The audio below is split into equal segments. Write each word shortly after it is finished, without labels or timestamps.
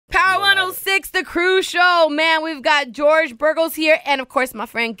6, The Cruise Show. Man, we've got Jorge Burgos here and, of course, my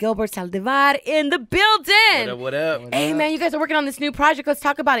friend Gilbert Saldivar in the building. What up? Hey, man, you guys are working on this new project. Let's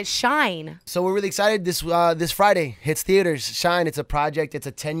talk about it. Shine. So we're really excited. This Friday hits theaters. Shine. It's a project. It's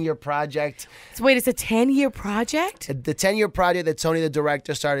a 10-year project. So wait, it's a 10-year project? The 10-year project that Tony, the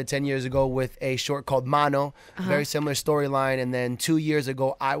director, started 10 years ago with a short called Mano. Very similar storyline. And then 2 years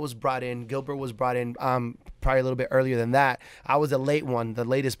ago, I was brought in. Gilbert was brought in probably a little bit earlier than that. I was the late one, the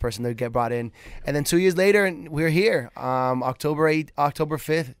latest person to get brought in. And then 2 years later, we're here. October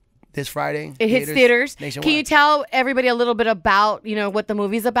 5th. This Friday. It hits theaters. Nationwide. Can you tell everybody a little bit about, what the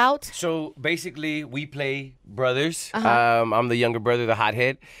movie's about? So basically, we play brothers. I'm the younger brother, the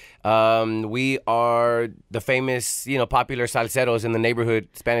hothead. We are the famous, popular salseros in the neighborhood,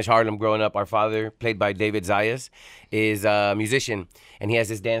 Spanish Harlem growing up. Our father, played by David Zayas, is a musician. And he has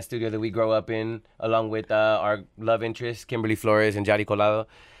this dance studio that we grow up in, along with our love interests, Kimberly Flores and Yari Colado.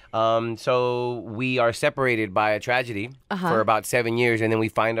 So we are separated by a tragedy for about 7 years, and then we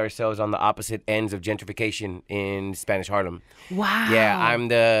find ourselves on the opposite ends of gentrification in Spanish Harlem. Wow. Yeah, I'm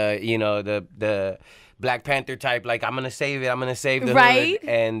the Black Panther type, like, I'm going to save it, I'm going to save the right? hood.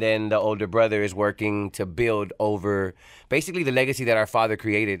 And then the older brother is working to build over basically the legacy that our father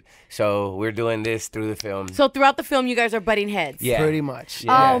created. So we're doing this through the film. So throughout the film, you guys are butting heads. Yeah. Pretty much.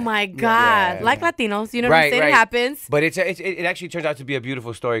 Yeah. Oh, my God. Yeah. Like Latinos, you know what I'm saying? It happens. But it actually turns out to be a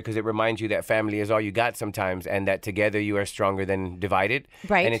beautiful story because it reminds you that family is all you got sometimes, and that together you are stronger than divided.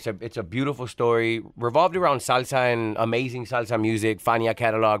 Right. And it's a beautiful story revolved around salsa and amazing salsa music, Fania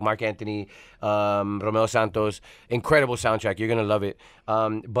catalog, Mark Anthony, Romeo Santos, incredible soundtrack. You're gonna love it.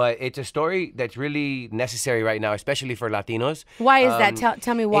 But it's a story that's really necessary right now, especially for Latinos. Why is that?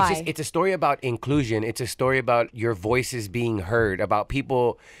 Tell me why. It's a story about inclusion. It's a story about your voices being heard, about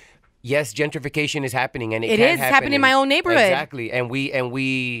people. Yes, gentrification is happening, and it is happening in my own neighborhood. Exactly, and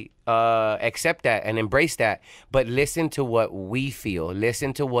we accept that and embrace that. But listen to what we feel.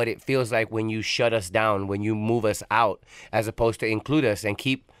 Listen to what it feels like when you shut us down, when you move us out, as opposed to include us and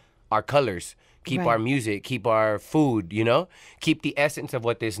keep our colors, keep our music, keep our food, keep the essence of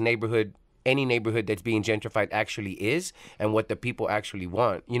what this neighborhood, any neighborhood that's being gentrified actually is, and what the people actually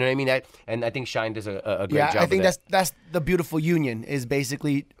want. You know what I mean? And I think Shine does a great job. Yeah, I think of that. that's the beautiful union, is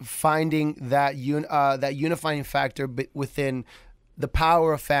basically finding that that unifying factor within the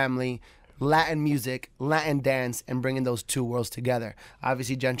power of family, Latin music, Latin dance, and bringing those two worlds together.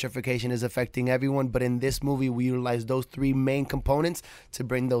 Obviously, gentrification is affecting everyone, but in this movie, we utilize those three main components to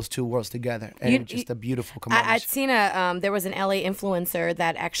bring those two worlds together. And it's just a beautiful combination. I'd seen there was an LA influencer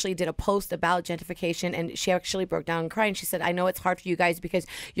that actually did a post about gentrification, and she actually broke down and cried. And she said, I know it's hard for you guys because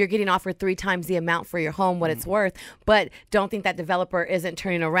you're getting offered 3 times the amount for your home, what it's worth, but don't think that developer isn't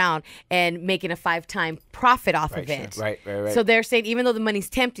turning around and making a 5-time profit off of it. Right. So they're saying, even though the money's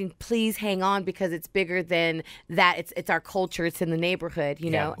tempting, please hang on, because it's bigger than that. It's our culture. It's in the neighborhood,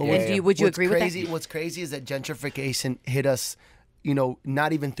 know. Would you agree with that? What's crazy is that gentrification hit us,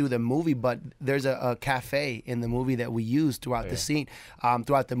 not even through the movie, but there's a cafe in the movie that we used throughout the scene,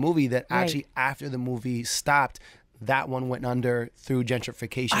 throughout the movie, that actually after the movie stopped, that one went under through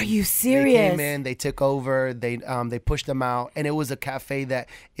gentrification. Are you serious? They came in, they took over, they pushed them out, and it was a cafe that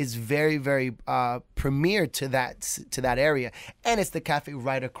is very, very premier to that area, and it's the cafe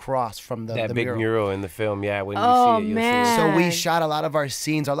right across from the big mural in the film. Yeah, when you see it, you'll see it. So we shot a lot of our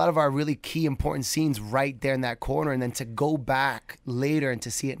scenes, a lot of our really key important scenes right there in that corner, and then to go back later and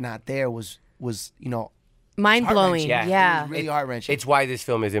to see it not there was mind-blowing. Yeah. It was really heart-wrenching. It's why this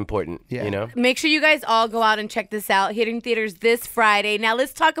film is important, Make sure you guys all go out and check this out. Hitting theaters this Friday. Now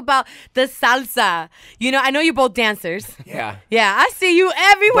let's talk about the salsa. I know you're both dancers. Yeah. Yeah, I see you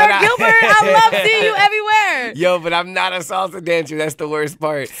everywhere, Gilbert. I love seeing you everywhere. Yo, but I'm not a salsa dancer. That's the worst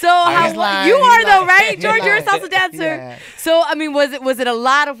part. So you are though, right? George, you're a salsa dancer. Yeah. So was it a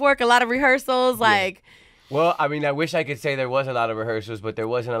lot of work, a lot of rehearsals, Well, I mean, I wish I could say there was a lot of rehearsals, but there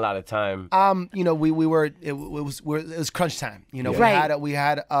wasn't a lot of time. It was crunch time. We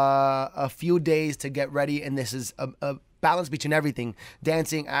had a few days to get ready, and this is a balance between everything: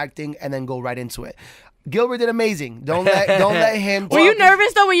 dancing, acting, and then go right into it. Gilbert did amazing. Don't let him. Were you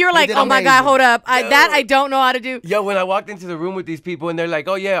nervous though when you were like, "Oh my God, hold up, I don't know how to do"? Yo, when I walked into the room with these people and they're like,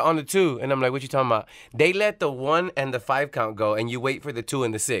 "Oh yeah, on the 2," and I'm like, "What you talking about?" They let the 1 and the 5 count go, and you wait for the 2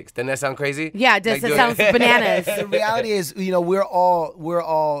 and the 6. Doesn't that sound crazy? Yeah, that sounds bananas. The reality is, we're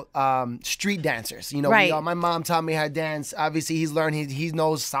all street dancers. Right. My mom taught me how to dance. Obviously, he's learned. He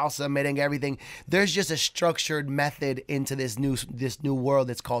knows salsa, merengue, everything. There's just a structured method into this new world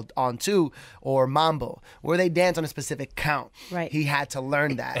that's called on 2 or mambo. tempo, where they dance on a specific count. Right. He had to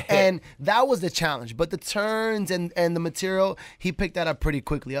learn that. And that was the challenge. But the turns and the material, he picked that up pretty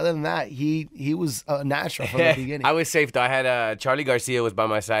quickly. Other than that, he was a natural from the beginning. I was safe though. I had Charlie Garcia was by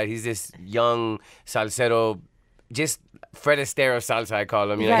my side. He's this young salsero, just Fred Astaire of salsa, I call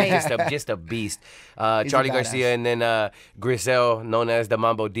him. You know, Right. he's just a beast. Charlie badass. Garcia, and then Grisel, known as the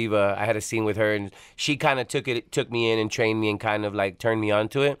Mambo Diva. I had a scene with her, and she kind of took me in and trained me and kind of like turned me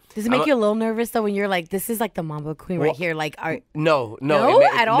onto it. Does it make you a little nervous though when you're like, this is like the Mambo Queen right here? Like, No, No?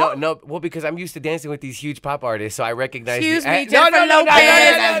 At all? No. Well, because I'm used to dancing with these huge pop artists, so I recognize. excuse me, No, Jennifer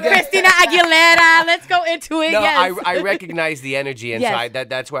Lopez, Christina Aguilera. Let's go into it. No, yes. I recognize the energy, and Yes. so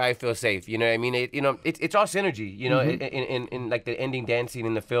that's where I feel safe. You know what I mean? It's all synergy. You know, in like the ending dance scene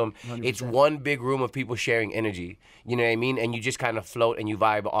in the film, 100%. it's one big room of people sharing energy. You know what I mean? And you just kind of float and you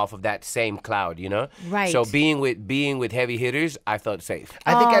vibe off of that same cloud. You know? Right. So being with heavy hitters, I felt safe.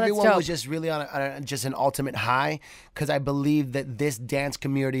 I think Oh, that's everyone dope. was just really on just an ultimate high, because I believe that this dance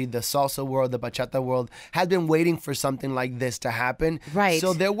community, the salsa world, the bachata world, has been waiting for something like this to happen. Right.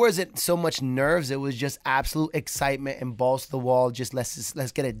 So there wasn't so much nerves. It was just absolute excitement and balls to the wall. Just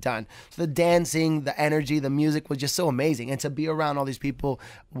let's get it done. So the dancing, the energy, the music was just so amazing, and to be around all these people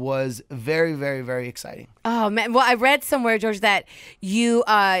was very, very, very exciting. Oh man. Well, I read somewhere, George, that you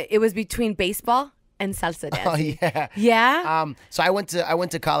it was between baseball and salsa dancing. Oh yeah. Yeah. So I went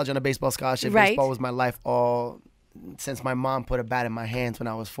to college on a baseball scholarship. Right. Baseball was my life all since my mom put a bat in my hands when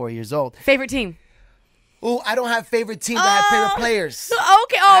I was 4 years old. Favorite team? Oh, I don't have favorite teams. I have favorite players.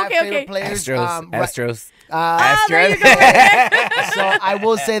 Okay. I Oh, have okay. favorite Okay. players. Astros. There you Astros. go. So I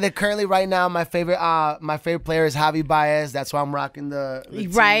will say that currently, right now, my favorite player is Javi Baez. That's why I'm rocking the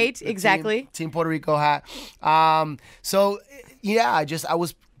team, Right, the exactly. team Puerto Rico hat. So yeah, I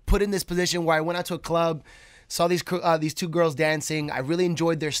was put in this position where I went out to a club, saw these two girls dancing. I really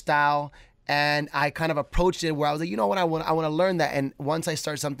enjoyed their style. And I kind of approached it where I was like, you know what, I want to learn that. And once I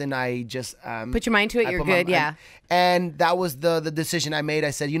start something, I just Put your mind to it. You're put my good. mind- Yeah. And that was the decision I made. I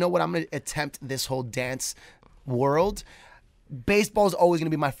said, you know what, I'm going to attempt this whole dance world. Baseball is always going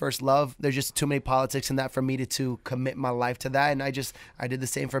to be my first love. There's just too many politics in that for me to commit my life to that. And I did the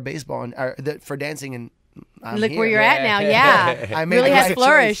same for baseball and for dancing. And I'm Look here. where you're at now. Yeah. I made really the has right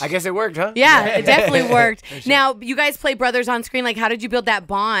flourished. choice. I guess it worked, huh? Yeah, it definitely worked. Now, you guys play brothers on screen. Like, how did you build that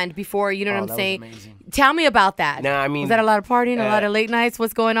bond before? You know what Oh, I'm that was saying? amazing. Tell me about that. Nah, I mean, was that a lot of partying, a lot of late nights?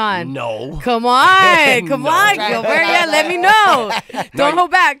 What's going on? No. Come on, come No. on, Gilbert. Yeah, let me know. Don't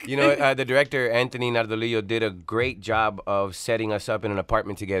hold back. You know, the director, Anthony Nardolillo, did a great job of setting us up in an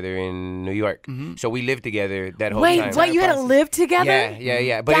apartment together in New York. So we lived together that whole time. Wait, what? You had to live together?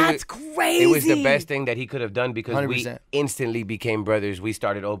 Yeah. But That's It was the crazy. best thing that he could have done because we 100%. instantly became brothers. We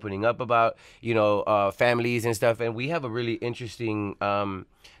started opening up about, families and stuff. And we have a really interesting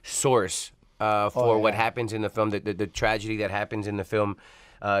source for what happens in the film, the tragedy that happens in the film.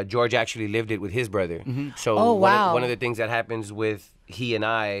 George actually lived it with his brother. So Oh, wow. one of the things that happens with he and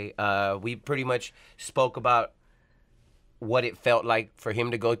I, we pretty much spoke about what it felt like for him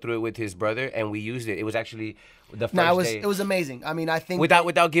to go through it with his brother, and we used it. It was actually the first day. It was amazing. I mean, I think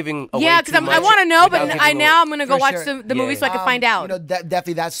Without giving away Yeah, too because I much, want to know, without but giving now away- I'm going to go For watch sure. the movie so I can Yeah. find out.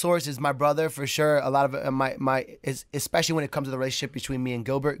 Definitely that source is my brother for sure. A lot of it, especially when it comes to the relationship between me and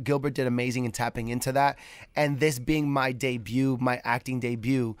Gilbert. Gilbert did amazing in tapping into that, and this being my debut, my acting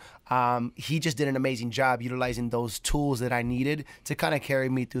debut, he just did an amazing job utilizing those tools that I needed to kind of carry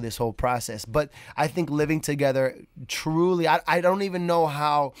me through this whole process. But I think living together, truly, I don't even know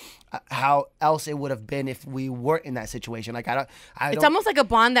how else it would have been if we weren't in that situation. Like It's almost like a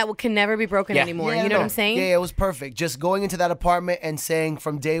bond that can never be broken Yeah. anymore. Yeah, You know no. what I'm saying? Yeah, it was perfect. Just going into that apartment and saying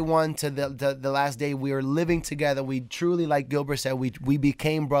from day one to the last day we were living together, we truly, like Gilbert said, we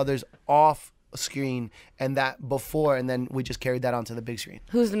became brothers off screen and that before, and then we just carried that onto the big screen.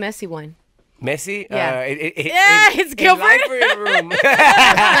 Who's the messy one? Messi? Yeah. It's in Gilbert. life or in room?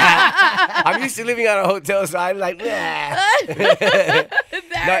 I'm used to living at a hotel, so I'm like, nah.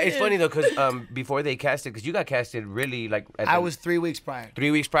 No, it's funny though, because before they casted, because you got casted really like. I was 3 weeks prior.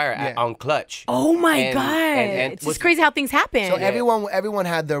 3 weeks prior Yeah. on Clutch. Oh my And- God. and It's was- just crazy how things happen. So everyone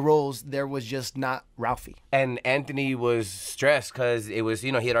had their roles. There was just not Ralphie. And Anthony was stressed because it was, he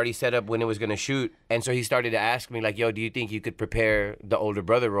had already set up when it was going to shoot. And so he started to ask me, like, yo, do you think you could prepare the older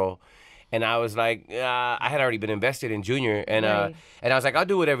brother role? And I was like, I had already been invested in Junior. And Right. and I was like, I'll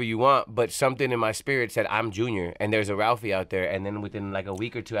do whatever you want. But something in my spirit said, I'm Junior. And there's a Ralphie out there. And then within like a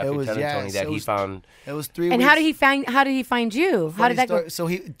week or two after was- telling yeah, Tony so that it he was- found. It was 3 and weeks. how did he find you? How did that go? So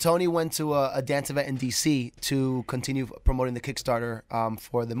Tony went to a dance event in DC to continue promoting the Kickstarter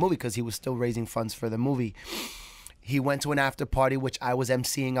for the movie because he was still raising funds for the movie. He went to an after party, which I was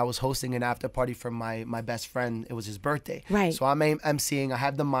emceeing. I was hosting an after party for my best friend. It was his birthday. Right. So I'm emceeing. I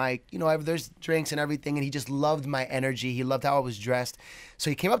have the mic. You know, there's drinks and everything. And he just loved my energy. He loved how I was dressed. So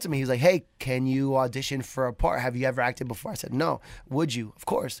he came up to me. He was like, hey, can you audition for a part? Have you ever acted before? I said, no. Would you? Of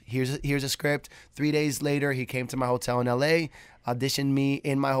course. Here's a script. 3 days later, he came to my hotel in L.A., auditioned me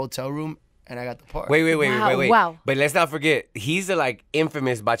in my hotel room, and I got the part. Wait. Wow. But let's not forget, he's a like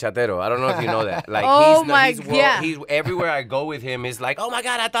infamous bachatero. I don't know if you know that. Like, he's everywhere I go with him is like, oh my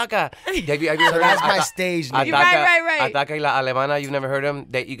God, Ataca. Have you So heard that's of my stage name. Right. Ataca y la Alemana. You've never heard them?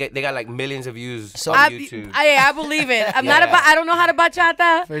 They got like millions of views on YouTube. I believe it. I don't know how to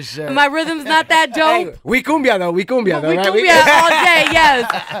bachata. For sure. My rhythm's not that dope. Hey, we cumbia though, We right? cumbia all day, yes.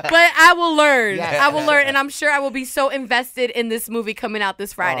 But I will learn. Yes. I will learn, and I'm sure I will be so invested in this movie coming out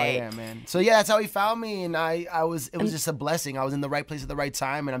this Friday. Oh, yeah, man. So yeah, that's how he found me, and it was just a blessing. I was in the right place at the right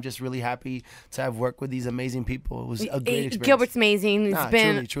time, and I'm just really happy to have worked with these amazing people. It was a great experience. Gilbert's amazing. It's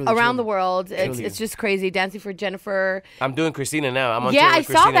been truly, around truly. the world. It's just crazy. Dancing for Jennifer. I'm doing Christina now. I'm on Yeah, tour I with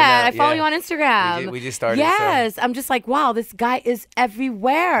saw Christina that. now. I follow Yeah. you on Instagram. We just started. Yes, I'm just like, wow, this guy is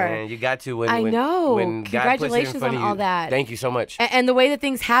everywhere. Man, you got to when I know. When God puts it in Congratulations front on of you. all that. Thank you so much. And the way that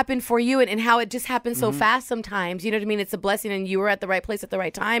things happen for you and how it just happens so fast sometimes, you know what I mean? It's a blessing, and you were at the right place at the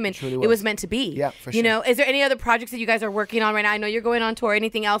right time, and it was meant to be. Yeah, for You sure. know, is there any other projects that you guys are working on right now? I know you're going on tour.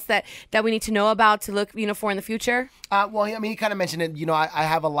 Anything else that we need to know about to look, for in the future? Well, I mean, he kind of mentioned it. You know, I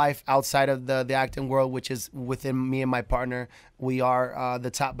have a life outside of the acting world, which is within me and my partner. We are the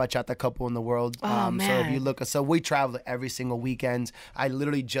top bachata couple in the world. Oh, So man. if you look, so we travel every single weekend. I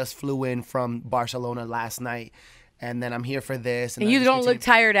literally just flew in from Barcelona last night. And then I'm here for this. And I you just don't continue- look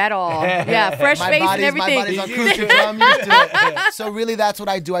tired at all. Yeah, fresh face and everything. My body's on cruise control. I'm used to it. So really, that's what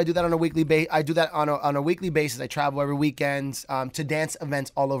I do. I do that on a weekly basis. I do that on a weekly basis. I travel every weekend to dance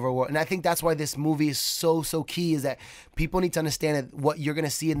events all over the world. And I think that's why this movie is so key. Is that people need to understand that what you're gonna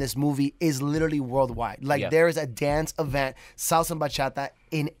see in this movie is literally worldwide. Like there is a dance event, salsa and bachata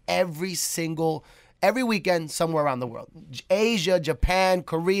in every weekend somewhere around the world. Asia, Japan,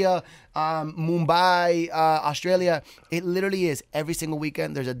 Korea, Mumbai, Australia. It literally is every single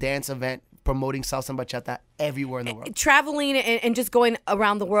weekend there's a dance event promoting salsa and bachata everywhere in the world. Traveling and just going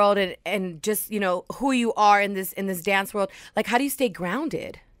around the world and just, who you are in this dance world. Like, how do you stay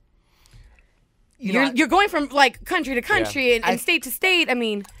grounded? You're going from like country to country and state to state. I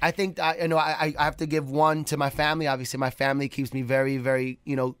mean, I think I have to give one to my family. Obviously, my family keeps me very, very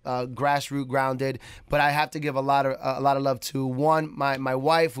grassroots grounded. But I have to give a lot of love to one, my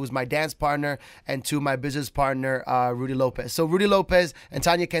wife, who's my dance partner, and two, my business partner, Rudy Lopez. So Rudy Lopez and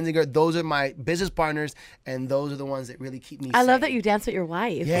Tanya Kensinger, those are my business partners, and those are the ones that really keep me. I love that you dance with your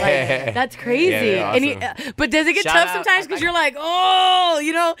wife. Yeah. Like, that's crazy. Yeah, And awesome. but does it get Shout tough out. sometimes because you're like,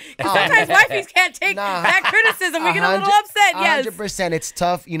 because sometimes wifeys can't take that criticism. We get a little upset. Yes. 100%. It's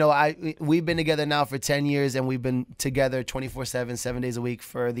tough. We've been together now for 10 years, and we've been together 24/7, 7 days a week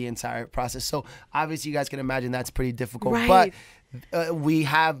for the entire process. So obviously, you guys can imagine that's pretty difficult. Right. But we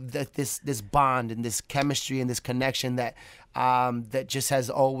have this bond and this chemistry and this connection that just has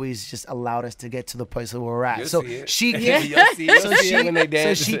always just allowed us to get to the place where we're at. You'll So see it. she You'll see it when they so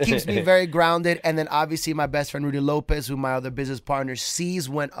dance. she keeps me very grounded. And then obviously my best friend Rudy Lopez, who my other business partner, sees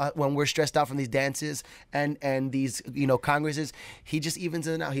when we're stressed out from these dances and these congresses. He just evens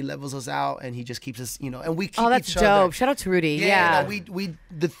it out. He levels us out, and he just keeps us and we keep that's each dope. other. Shout out to Rudy. Yeah, we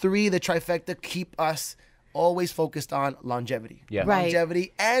the trifecta keep us always focused on longevity. Yeah. Right.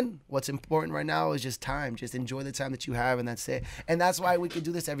 Longevity, and what's important right now is just time. Just enjoy the time that you have, and that's it. And that's why we can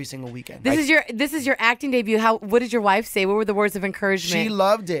do this every single weekend. This is your acting debut. What did your wife say? What were the words of encouragement? She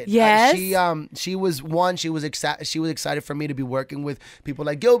loved it. Yes. She was excited for me to be working with people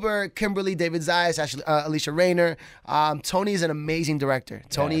like Gilbert, Kimberly, David Zayas, Alicia Rayner. Tony is an amazing director.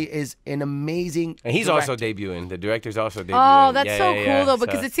 Tony is an amazing And he's director. also debuting. The director's also debuting. Oh, that's Yeah, so yeah, cool yeah. though,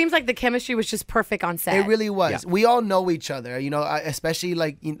 because So- it seems like the chemistry was just perfect on set. It really was. Yeah. We all know each other, especially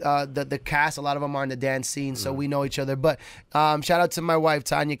like the cast. A lot of them are in the dance scene, so we know each other. But shout out to my wife,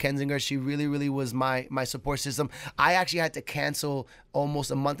 Tanya Kensinger. She really, really was my support system. I actually had to cancel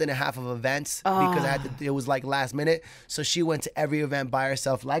almost a month and a half of events because it was like last minute. So she went to every event by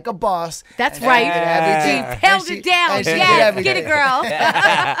herself like a boss. That's and right. she did everything. She held And it down. and she did Yes, everything. get it,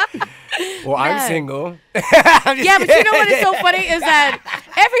 girl. Well, I'm Yeah. single. Yeah, but you know what is so funny is that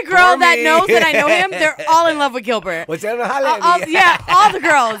every girl For that me. knows that I know him, they're all in love with Gilbert. What's that? Holla at me. All the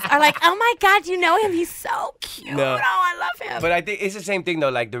girls are like, oh my God, you know him? He's so cute. No. Oh, I love him. But I think it's the same thing though.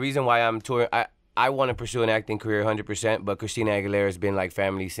 Like the reason why I'm touring, I want to pursue an acting career 100%. But Christina Aguilera has been like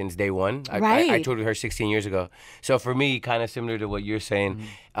family since day one. I Right. toured with her 16 years ago. So for me, kind of similar to what you're saying,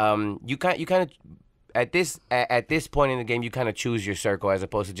 you kind of at this point in the game, you kind of choose your circle as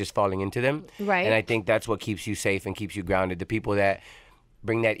opposed to just falling into them. Right. And I think that's what keeps you safe and keeps you grounded. The people that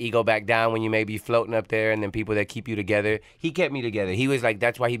bring that ego back down when you may be floating up there, and then people that keep you together. He kept me together. He was like,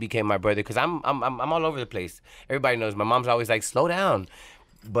 that's why he became my brother, because I'm all over the place. Everybody knows my mom's always like, slow down.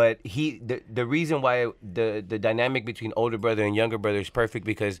 But the reason why the dynamic between older brother and younger brother is perfect,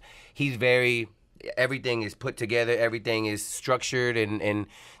 because he's very, everything is put together, everything is structured, and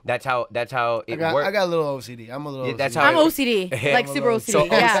that's how it works. I got a little OCD. I'm a little OCD. That's how I'm OCD, like super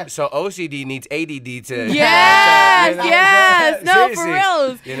OCD. So OCD needs ADD to. Yes. No, Seriously, for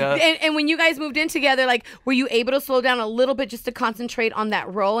real. You know? And when you guys moved in together, like, were you able to slow down a little bit just to concentrate on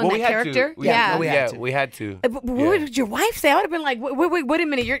that role and that character? We had to. But what did your wife say? I would have been like, wait a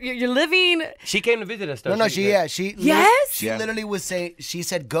minute, you're living. She came to visit us, though. She Yes? literally was saying, she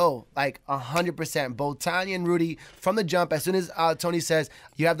said go, like 100%. Both Tanya and Rudy, from the jump, as soon as Tony says,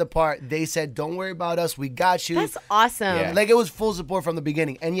 you have the part, they said, don't worry about us, we got you. That's awesome. Yeah. Like, it was full support from the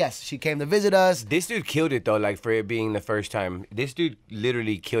beginning. And yes, she came to visit us. This dude killed it, though, like, for it being the first time. This dude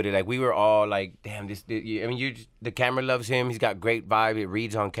literally killed it. Like, we were all like, damn, this dude, I mean, the camera loves him. He's got great vibe. It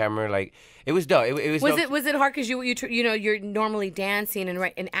reads on camera. Like, it was dope. It was dope. Was it hard because you're normally dancing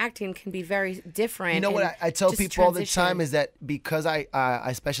and acting can be very different. You know what I tell people all the time is that because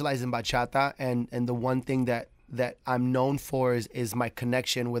I specialize in bachata, and the one thing that I'm known for is my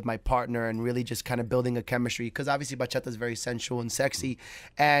connection with my partner and really just kind of building a chemistry, because obviously bachata is very sensual and sexy,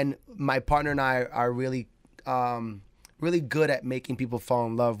 and my partner and I are really really good at making people fall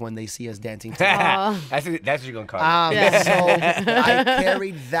in love when they see us dancing together. That's what you're gonna call it. So I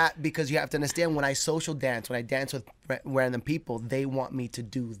carried that, because you have to understand, when I social dance, when I dance with random people, they want me to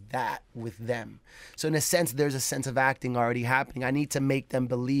do that with them. So in a sense, there's a sense of acting already happening. I need to make them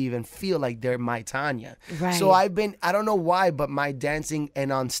believe and feel like they're my Tanya. Right. So I don't know why, but my dancing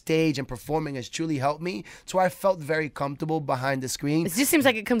and on stage and performing has truly helped me. So I felt very comfortable behind the screen. It just seems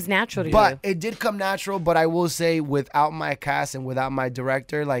like it comes natural to you. But it did come natural, but I will say, without my cast and without my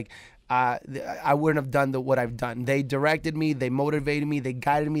director, like, I wouldn't have done what I've done. They directed me, they motivated me, they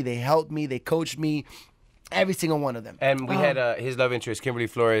guided me, they helped me, they coached me. Every single one of them. And we had his love interest, Kimberly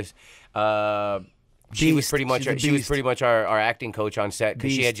Flores. She was pretty much our acting coach on set,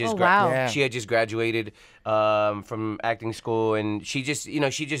 because she had just she had just graduated from acting school, and she just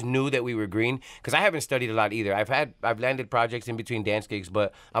knew that we were green, because I haven't studied a lot either. I've landed projects in between dance gigs,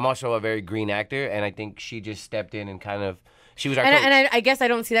 but I'm also a very green actor, and I think she just stepped in and kind of. She was our coach. And I guess I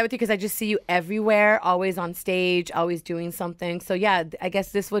don't see that with you, because I just see you everywhere, always on stage, always doing something. So yeah, I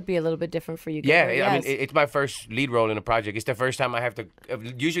guess this would be a little bit different for you. Yeah, yes. I mean, it's my first lead role in a project. It's the first time I have to.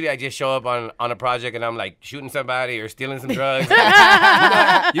 Usually, I just show up on a project and I'm like shooting somebody or stealing some drugs. You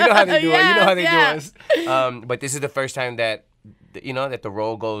know how they do it. You know how they do us. But this is the first time that. That the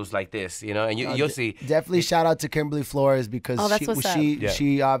role goes like this, and you'll see. Definitely shout out to Kimberly Flores, because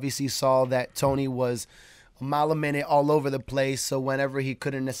she obviously saw that Tony was a mile a minute all over the place. So whenever he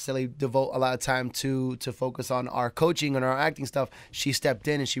couldn't necessarily devote a lot of time to focus on our coaching and our acting stuff, she stepped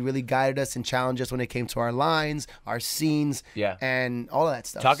in and she really guided us and challenged us when it came to our lines, our scenes, and all of that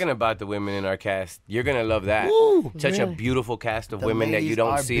stuff. Talking about the women in our cast, you're gonna love that. Ooh, Such a beautiful cast of women that you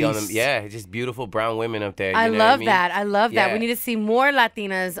don't see on them. Yeah, just beautiful brown women up there. I love that. I love that. We need to see more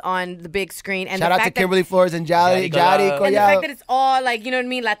Latinas on the big screen. And shout out to Kimberly Flores and Jadi. And the fact that it's all like,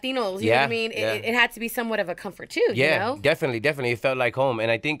 Latinos. You know what I mean? It had to be somewhat of a comfort too. Yeah, definitely. It felt like home. And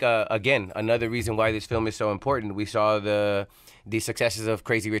I think again, another reason why this film is so important. We saw the successes of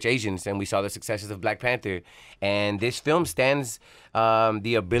Crazy Rich Asians, and we saw the successes of Black Panther, and this film stands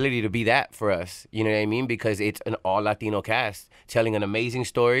the ability to be that for us. You know what I mean? Because it's an all Latino cast telling an amazing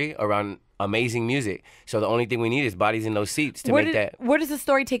story around amazing music. So the only thing we need is bodies in those seats to make that. Where does the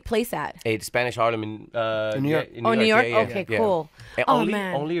story take place at? It's Spanish Harlem in New York. New York? Okay, cool. And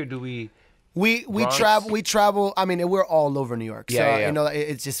man. Only, or do we? We travel. I mean, we're all over New York. So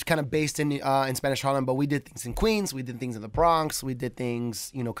it's just kind of based in Spanish Harlem, but we did things in Queens, we did things in the Bronx, we did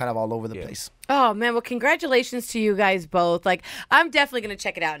things, kind of all over the place. Oh man, well, congratulations to you guys both. Like, I'm definitely gonna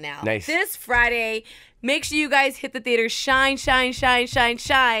check it out now. Nice. This Friday. Make sure you guys hit the theater. Shine.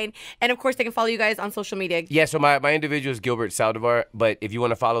 And of course, they can follow you guys on social media. Yeah, so my individual is Gilbert Saldivar, but if you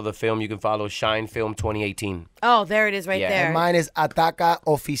want to follow the film, you can follow Shine Film 2018. Oh, there it is right there. And mine is Ataca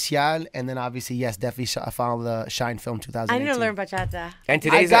Oficial, and then obviously, yes, definitely follow the Shine Film 2018. I need to learn bachata. And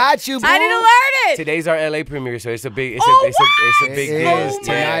today's I got you, boo. I need to learn it. Today's our LA premiere, so it's a big deal.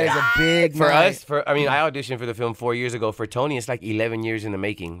 Tonight is a big for night. us. I auditioned for the film 4 years ago. For Tony, it's like 11 years in the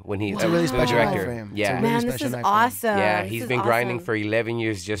making when he It's a really special director. for him. Yeah. Yeah. really Man, this special is night for him. awesome. Yeah, This he's is been grinding awesome. for 11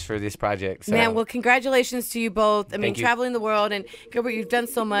 years just for this project. So. Man, well, congratulations to you both. I mean, Thank you. traveling the world, and Gilbert, you've done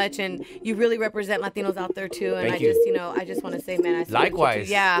so much, and you really represent Latinos out there too. And Thank I you. just, I just want to say, man, I salute you, Likewise.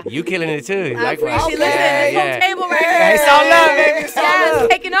 too. Yeah. You killing it too. I Likewise. appreciate it. Listen, this whole table right here. It's all love, baby. It's all Yeah, love.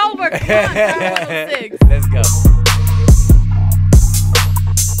 it's taking over. Come on, Star 106. Let's go.